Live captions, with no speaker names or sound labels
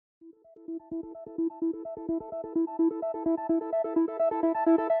Do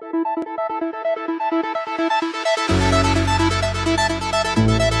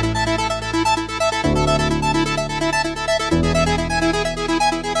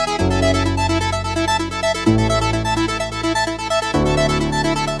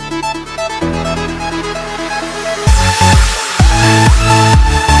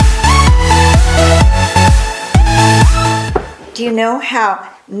you know how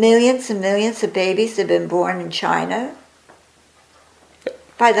millions and millions of babies have been born in China?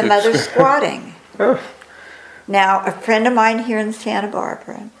 By the mother squatting. Oh. Now, a friend of mine here in Santa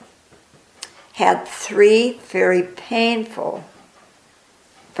Barbara had 3 very painful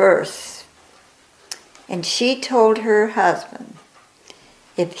births. And she told her husband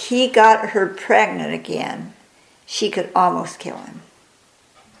if he got her pregnant again, she could almost kill him.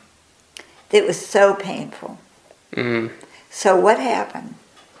 It was so painful. Mm-hmm. So what happened?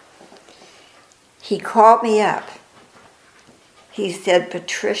 He called me up. He said,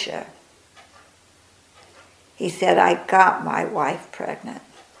 Patricia, he said, I got my wife pregnant.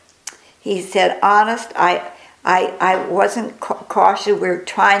 He said, honest, I wasn't cautious. We were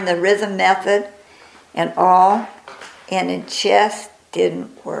trying the rhythm method and all, and it just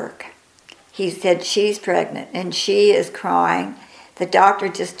didn't work. He said, she's pregnant, and she is crying. The doctor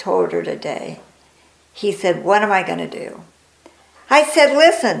just told her today. He said, what am I going to do? I said,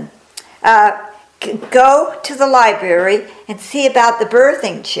 listen, go to the library and see about the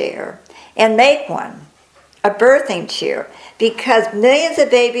birthing chair and make one, a birthing chair, because millions of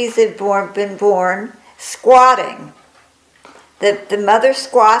babies have been born squatting. The mother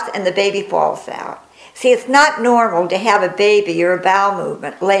squats and the baby falls out. See, it's not normal to have a baby or a bowel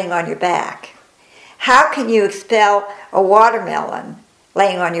movement laying on your back. How can you expel a watermelon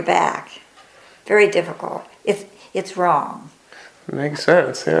laying on your back? Very difficult. It's wrong. Makes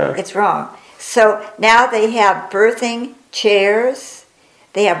sense, yeah. It's wrong. So now they have birthing chairs.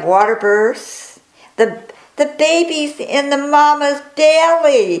 They have water births. The baby's in the mama's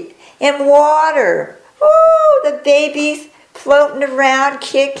belly in water. Ooh, the baby's floating around,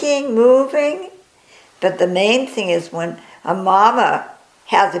 kicking, moving. But the main thing is when a mama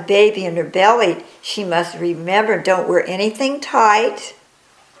has a baby in her belly, she must remember, don't wear anything tight.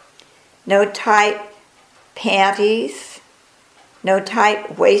 No tight panties. No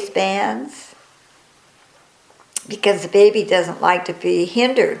tight waistbands, because the baby doesn't like to be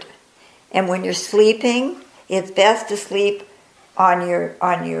hindered. And when you're sleeping, it's best to sleep on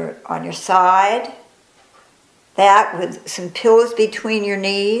your side, that with some pillows between your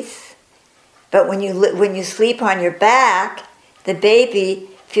knees. But when you sleep on your back, the baby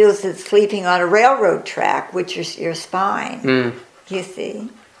feels it's sleeping on a railroad track, which is your spine. You see,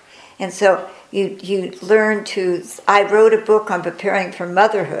 and so. You learn to, I wrote a book on preparing for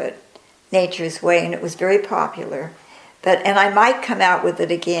motherhood, Nature's Way, and it was very popular. And I might come out with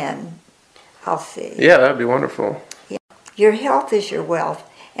it again. I'll see. Yeah, that'd be wonderful. Yeah. Your health is your wealth,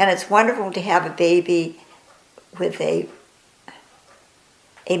 and it's wonderful to have a baby with a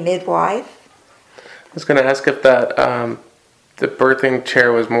midwife. I was going to ask if that the birthing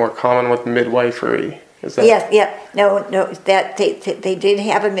chair was more common with midwifery. Is that? Yes, yeah, no, that they did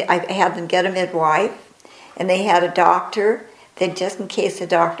have I had them get a midwife, and they had a doctor, that just in case the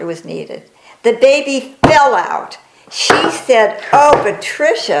doctor was needed. The baby fell out. She said, oh,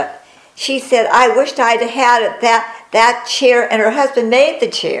 Patricia, she said, I wished I'd had it, that chair, and her husband made the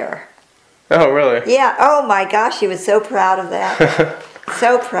chair. Oh, really? Yeah, oh my gosh, she was so proud of that.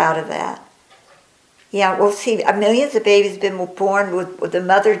 So proud of that. Yeah, well, see, millions of babies have been born with the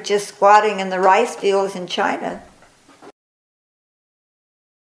mother just squatting in the rice fields in China.